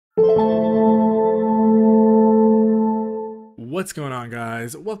What's going on,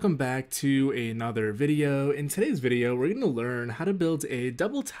 guys? Welcome back to another video. In today's video, we're going to learn how to build a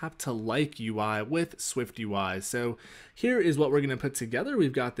double tap to like UI with SwiftUI. So here is what we're going to put together.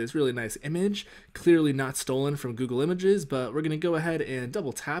 We've got this really nice image, clearly not stolen from Google Images, but we're going to go ahead and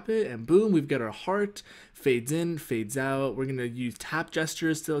double tap it, and boom, we've got our heart, fades in, fades out. We're going to use tap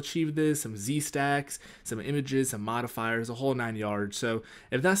gestures to achieve this, some Z stacks, some images, some modifiers, a whole 9 yards. So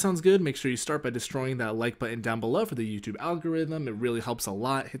if that sounds good, make sure you start by destroying that like button down below for the YouTube algorithm. It really helps a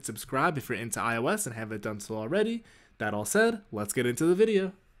lot. Hit subscribe if you're into iOS and haven't done so already. That all said, let's get into the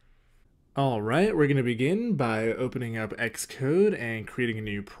video. Alright, we're going to begin by opening up Xcode and creating a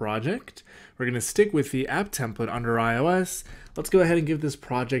new project. We're going to stick with the app template under iOS. Let's go ahead and give this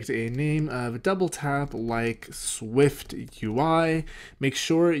project a name of double tap like SwiftUI. Make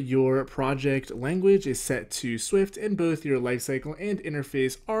sure your project language is set to Swift and both your lifecycle and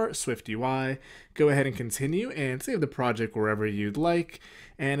interface are SwiftUI. Go ahead and continue and save the project wherever you'd like.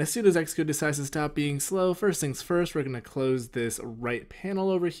 And as soon as Xcode decides to stop being slow, first things first, we're going to close this right panel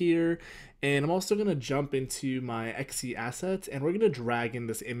over here. And I'm also going to jump into my XC assets and we're going to drag in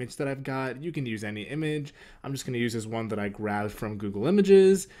this image that I've got. You can use any image. I'm just going to use this one that I grabbed from Google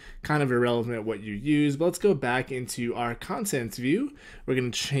Images. Kind of irrelevant what you use, but let's go back into our contents view. We're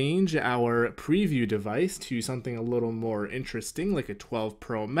going to change our preview device to something a little more interesting, like a 12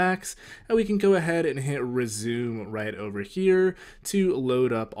 Pro Max. And we can go ahead and hit resume right over here to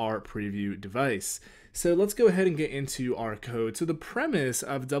load up our preview device. So let's go ahead and get into our code. So the premise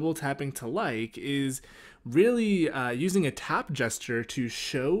of double tapping to like is really using a tap gesture to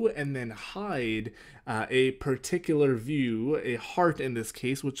show and then hide a particular view, a heart in this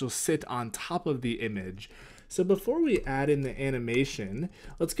case, which will sit on top of the image. So before we add in the animation,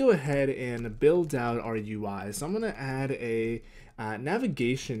 let's go ahead and build out our UI. So I'm going to add a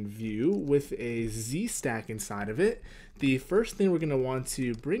navigation view with a Z stack inside of it. The first thing we're going to want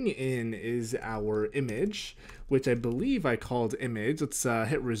to bring in is our image, which I believe I called image. Let's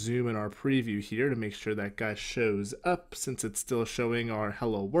hit resume in our preview here to make sure that guy shows up since it's still showing our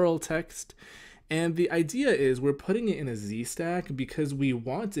hello world text. And the idea is we're putting it in a Z stack because we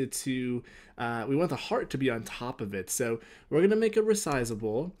want it to, we want the heart to be on top of it. So we're going to make it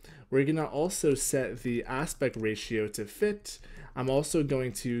resizable. We're going to also set the aspect ratio to fit. I'm also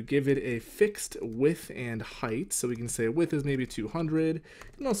going to give it a fixed width and height. So we can say width is maybe 200. You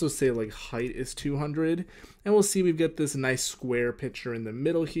can also say like height is 200. And we'll see we've got this nice square picture in the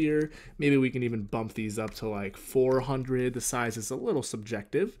middle here. Maybe we can even bump these up to like 400. The size is a little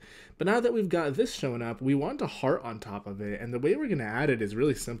subjective. But now that we've got this showing up, we want a heart on top of it. And the way we're going to add it is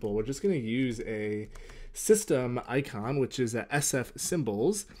really simple. We're just going to use a system icon, which is a SF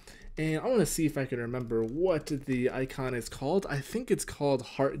symbols. And I want to see if I can remember what the icon is called. I think it's called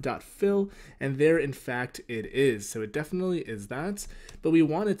heart.fill, and there in fact it is. So it definitely is that. But we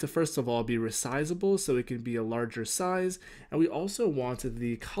want it to first of all be resizable so it can be a larger size. And we also want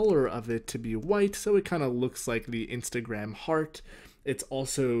the color of it to be white so it kind of looks like the Instagram heart. It's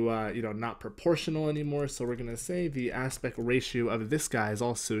also, not proportional anymore. So we're going to say the aspect ratio of this guy is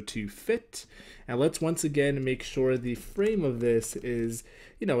also to fit. And let's once again make sure the frame of this is,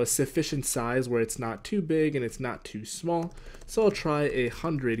 a sufficient size where it's not too big and it's not too small. So I'll try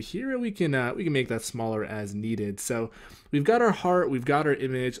 100 here, and we can make that smaller as needed. So we've got our heart, we've got our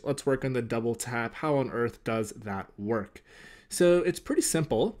image. Let's work on the double tap. How on earth does that work? So it's pretty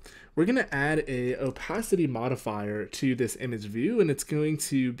simple. We're going to add a opacity modifier to this image view, and it's going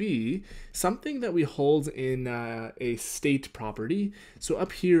to be something that we hold in a state property. So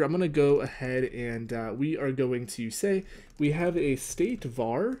up here, I'm going to go ahead and we are going to say we have a state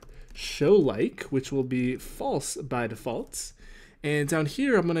var show like, which will be false by default. And down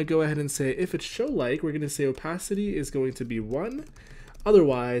here, I'm going to go ahead and say if it's show like, we're going to say opacity is going to be 1.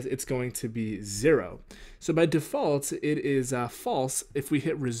 Otherwise, it's going to be 0. So by default, it is false. If we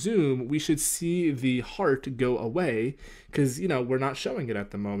hit resume, we should see the heart go away because, we're not showing it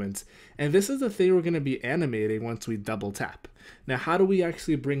at the moment. And this is the thing we're going to be animating once we double tap. Now, how do we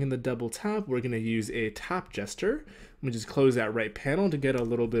actually bring in the double tap? We're going to use a tap gesture. Let me just close that right panel to get a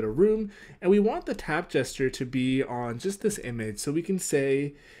little bit of room. And we want the tap gesture to be on just this image. So we can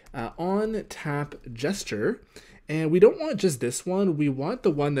say on tap gesture. And we don't want just this one, we want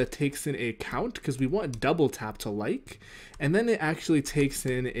the one that takes in a count because we want double tap to like, and then it actually takes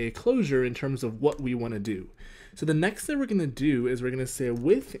in a closure in terms of what we want to do. So the next thing we're going to do is we're going to say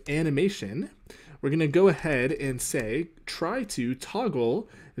with animation, we're going to go ahead and say try to toggle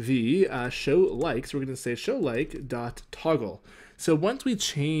the show like. So we're going to say show like dot toggle. So once we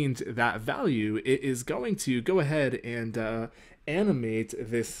change that value, it is going to go ahead and animate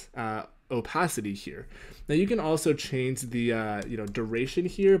this opacity here. Now you can also change the duration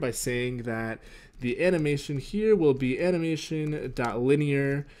here by saying that the animation here will be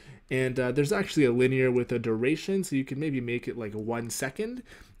animation.linear, and there's actually a linear with a duration, so you can maybe make it like 1 second.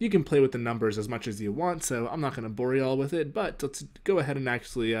 You can play with the numbers as much as you want, so I'm not going to bore you all with it, but let's go ahead and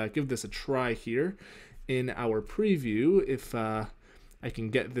actually give this a try here in our preview if I can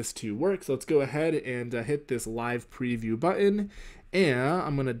get this to work. So let's go ahead and hit this live preview button, and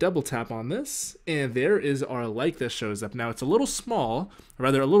I'm going to double tap on this, and there is our like that shows up. Now it's a little small, or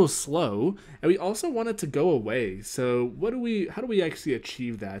rather a little slow, and we also want it to go away. So how do we actually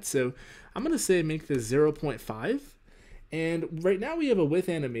achieve that? So I'm going to say make this 0.5. And right now we have a with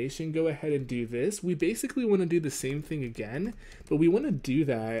animation. Go ahead and do this. We basically want to do the same thing again, but we want to do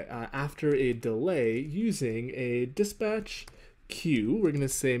that after a delay using a dispatch queue. We're going to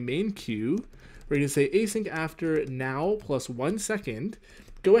say main queue. We're going to say async after now plus 1 second.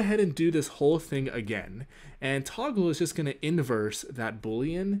 Go ahead and do this whole thing again. And toggle is just going to inverse that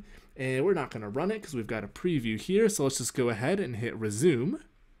boolean. And we're not going to run it because we've got a preview here. So let's just go ahead and hit resume.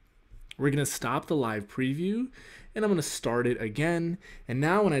 We're going to stop the live preview, and I'm going to start it again. And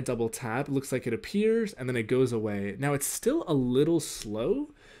now when I double tap, it looks like it appears and then it goes away. Now it's still a little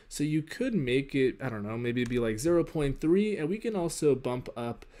slow, so you could make it, I don't know, maybe it'd be like 0.3, and we can also bump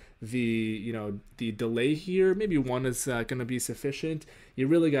up the the delay here. Maybe 1 is going to be sufficient. You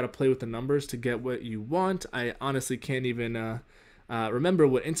really got to play with the numbers to get what you want. I honestly can't even remember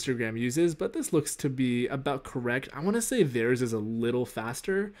what Instagram uses, but this looks to be about correct. I want to say theirs is a little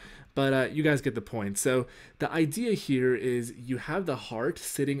faster, but you guys get the point. So the idea here is you have the heart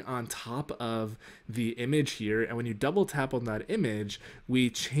sitting on top of the image here, and when you double tap on that image, we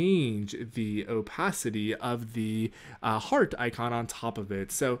change the opacity of the heart icon on top of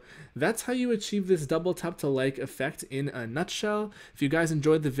it. So that's how you achieve this double tap to like effect in a nutshell. If you guys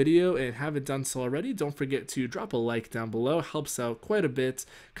enjoyed the video and haven't done so already, don't forget to drop a like down below. It helps out quite a bit.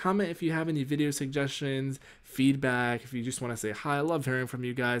 Comment if you have any video suggestions, feedback, if you just want to say hi. I love hearing from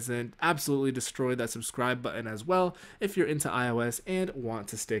you guys, and absolutely destroy that subscribe button as well if you're into iOS and want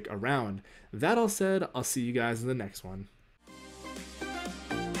to stick around. That all said, I'll see you guys in the next one.